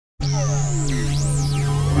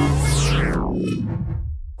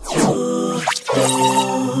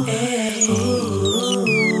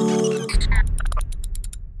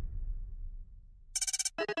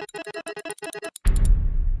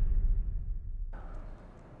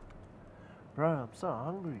Bro, I'm so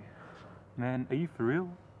hungry. Man, are you for real?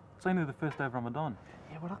 It's only the first day of Ramadan.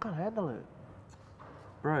 Yeah, but I can't handle it.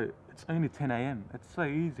 Bro, it's only 10 a.m. It's so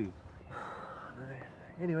easy.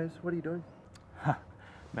 Anyways, what are you doing?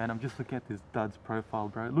 Man, I'm just looking at this dud's profile,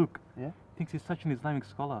 bro. Look. Yeah? Thinks he's such an Islamic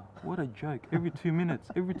scholar. What a joke. Every 2 minutes.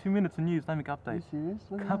 Every 2 minutes a new Islamic Are update. you serious?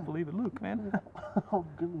 Look at Can't that. believe it. Look, man. Oh,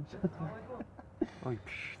 goodness. Oh,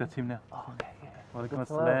 psh, that's him now. Oh, okay, yeah. Walaikum Good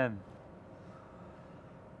salam. assalam.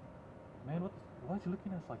 Man, why is he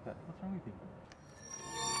looking at us like that? What's wrong with him?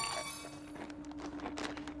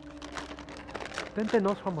 Didn't they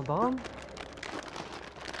know it's Ramadan?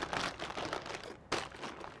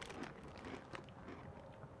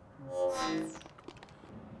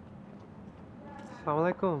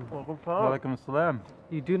 Assalamu alaikum. Walaikum assalam.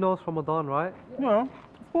 You do know it's Ramadan, right? Yeah,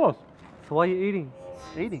 of course. So why are you eating?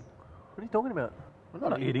 Eating? What are you talking about? We're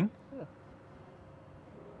not eating. Yeah.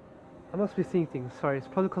 I must be seeing things. Sorry, it's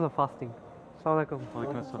probably because I'm fasting. Assalamu alaikum.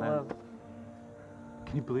 Walaikum assalam.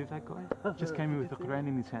 Can you believe that guy? Just came in with the Quran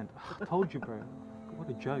in his hand. I told you, bro. What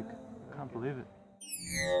a joke. Can't believe it.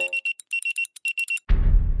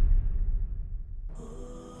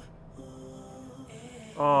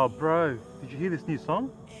 Oh, bro. Did you hear this new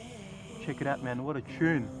song? Check it out, man. What a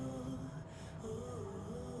tune.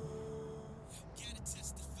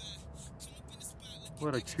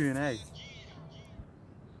 What a tune, eh?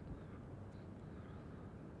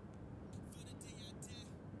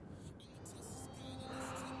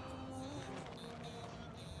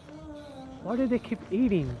 Why do they keep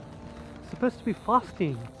eating? It's supposed to be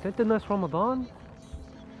fasting. Don't they know it's Ramadan?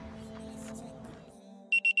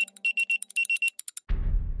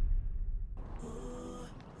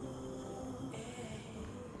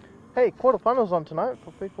 Hey, quarterfinals on tonight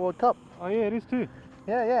for FIFA World Cup. Oh, yeah, it is too.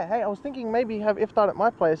 Yeah. Hey, I was thinking maybe have iftar at my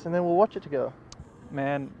place and then we'll watch it together.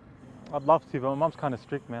 Man, I'd love to, but my mum's kind of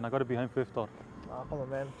strict, man. I got to be home for iftar. Oh, come on,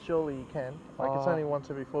 man. Surely you can. Like, it's Oh. only once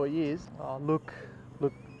every 4 years. Look,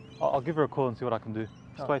 I'll give her a call and see what I can do.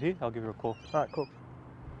 Just Oh. wait here, I'll give her a call. Alright, cool.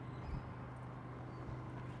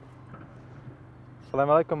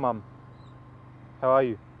 Assalamu alaikum, mum. How are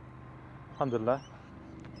you? Alhamdulillah.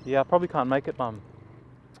 Yeah, I probably can't make it, mum.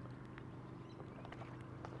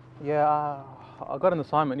 Yeah, I got an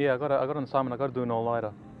assignment. Yeah, I got an assignment. I got to do an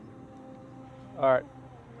all-nighter. Alright.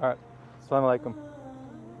 Assalamu alaikum.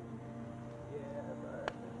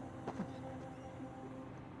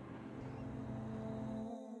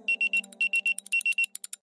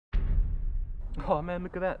 Oh man,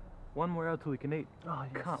 look at that. One more hour till we can eat. Oh,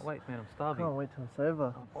 yes. Can't wait, man. I'm starving. Can't wait till it's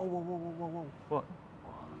over. Oh, whoa. What?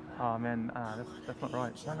 Oh man, that's not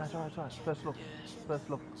right. No, it's alright. First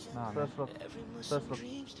look. Nah, man. First look.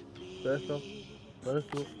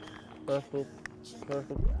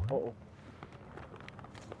 Uh-oh.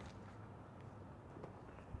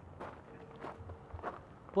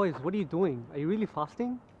 Boys, what are you doing? Are you really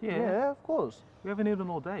fasting? Yeah, of course. We haven't eaten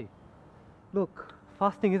all day. Look,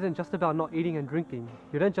 fasting isn't just about not eating and drinking.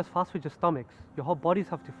 You don't just fast with your stomachs. Your whole bodies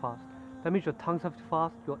have to fast. That means your tongues have to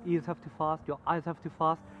fast, your ears have to fast, your eyes have to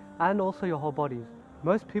fast, and also your whole bodies.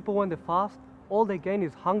 Most people, when they fast, all they gain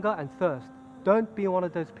is hunger and thirst. Don't be one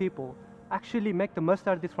of those people. Actually make the most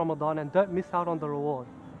out of this Ramadan and don't miss out on the reward.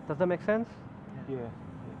 Does that make sense? Yeah.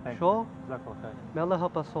 Thanks. Sure? Jazakallah khair. May Allah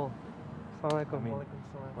help us all. Assalamu alaikum. Ameen.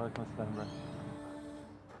 Walaikum assalam, bro.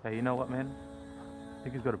 Hey, you know what, man? I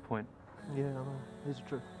think he's got a point. Yeah, I know. It's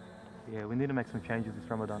true. Yeah, we need to make some changes this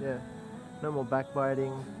Ramadan. Yeah. No more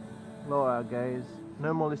backbiting, lower our gaze,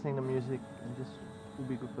 no more listening to music, and just will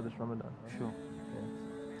be good for this Ramadan. Sure.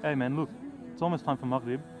 Yeah. Hey, man, look. It's almost time for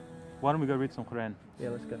Maghrib. Why don't we go read some Quran? Yeah,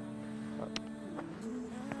 let's go.